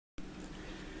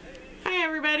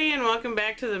everybody, and welcome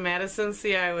back to the Madison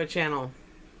C. Iowa channel.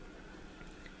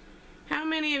 How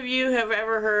many of you have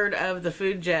ever heard of the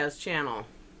Food Jazz channel?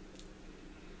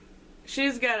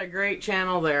 She's got a great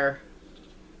channel there.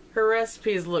 Her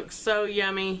recipes look so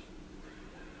yummy.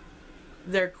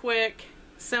 They're quick,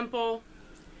 simple,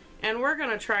 and we're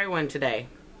going to try one today.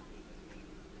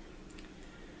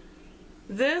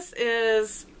 This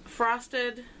is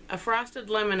a frosted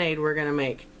lemonade we're going to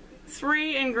make.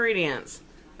 3 ingredients: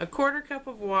 a 1/4 cup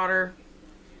of water,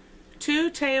 2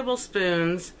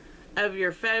 tablespoons of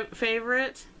your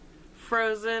favorite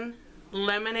frozen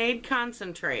lemonade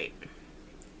concentrate,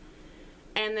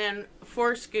 and then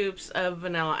 4 scoops of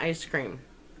vanilla ice cream.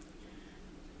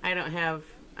 I don't have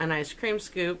an ice cream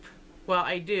scoop. Well,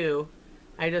 I do.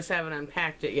 I just haven't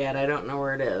unpacked it yet. I don't know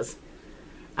where it is.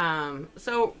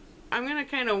 So I'm going to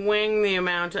kind of wing the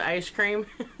amount of ice cream.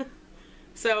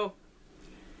 So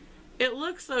it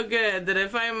looks so good that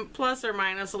if I'm plus or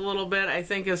minus a little bit, I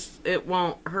think it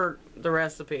won't hurt the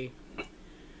recipe.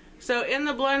 So in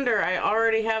the blender, I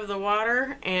already have the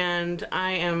water, and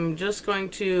I am just going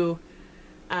to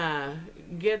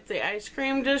get the ice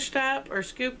cream dished up or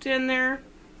scooped in there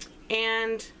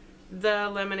and the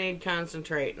lemonade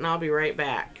concentrate, and I'll be right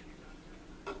back.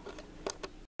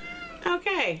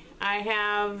 Okay, I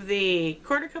have the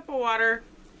 1/4 cup of water,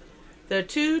 the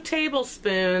 2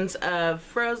 tablespoons of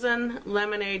frozen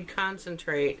lemonade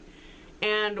concentrate,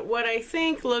 and what I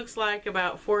think looks like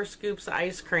about 4 scoops of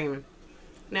ice cream.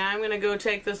 Now I'm going to go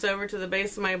take this over to the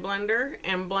base of my blender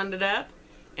and blend it up,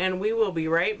 and we will be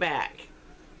right back.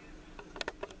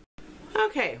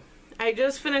 Okay, I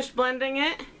just finished blending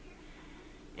it,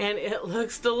 and it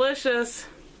looks delicious.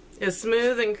 It's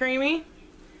smooth and creamy.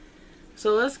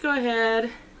 So let's go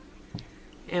ahead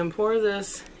and pour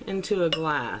this into a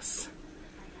glass.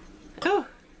 Oh,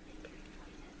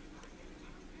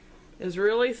 it's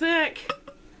really thick.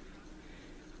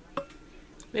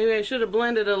 Maybe I should have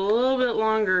blended it a little bit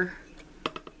longer.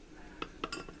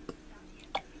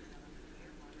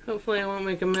 Hopefully I won't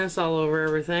make a mess all over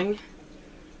everything.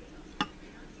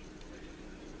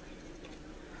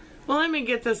 Well, let me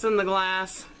get this in the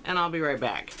glass and I'll be right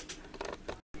back.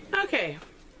 Okay,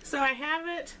 so I have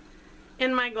it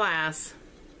in my glass.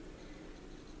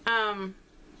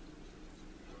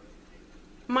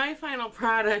 My final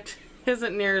product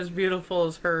isn't near as beautiful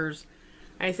as hers.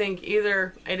 I think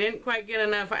either I didn't quite get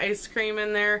enough ice cream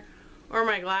in there, or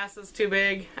my glass is too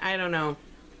big. I don't know.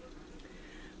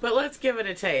 But let's give it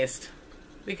a taste,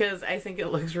 because I think it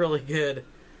looks really good.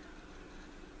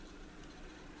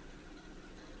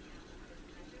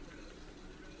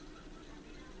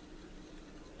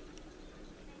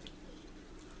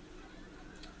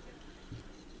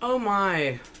 Oh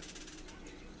my.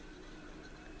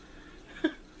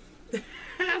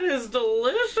 That is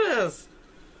delicious.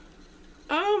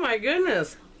 Oh my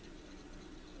goodness.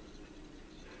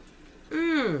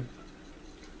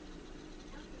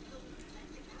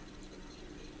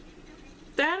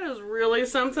 That is really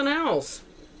something else.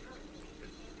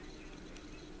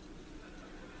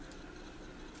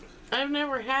 I've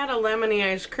never had a lemony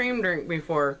ice cream drink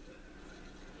before.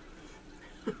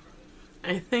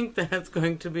 I think that's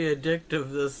going to be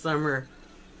addictive this summer.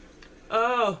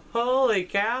 Oh, holy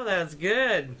cow, that's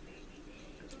good.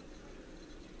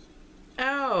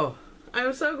 Oh,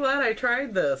 I'm so glad I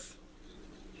tried this.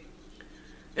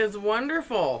 It's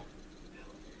wonderful.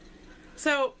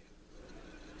 So,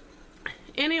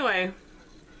 anyway,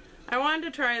 I wanted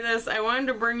to try this. I wanted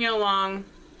to bring you along,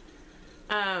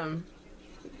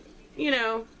 you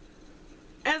know,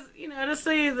 as, you know, to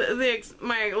see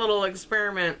my little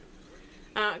experiment,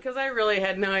 because I really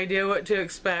had no idea what to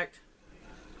expect.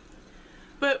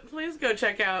 But please go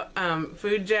check out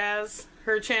Food Jazz,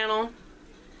 her channel.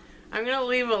 I'm going to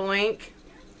leave a link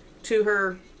to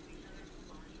her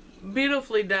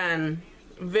beautifully done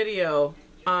video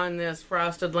on this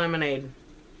frosted lemonade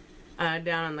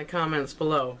down in the comments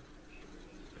below,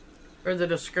 or the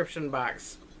description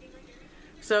box.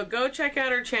 So go check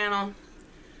out her channel.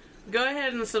 Go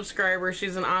ahead and subscribe her.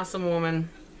 She's an awesome woman.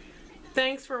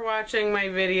 Thanks for watching my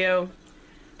video,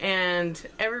 and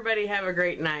everybody have a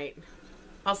great night.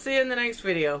 I'll see you in the next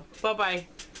video. Bye-bye.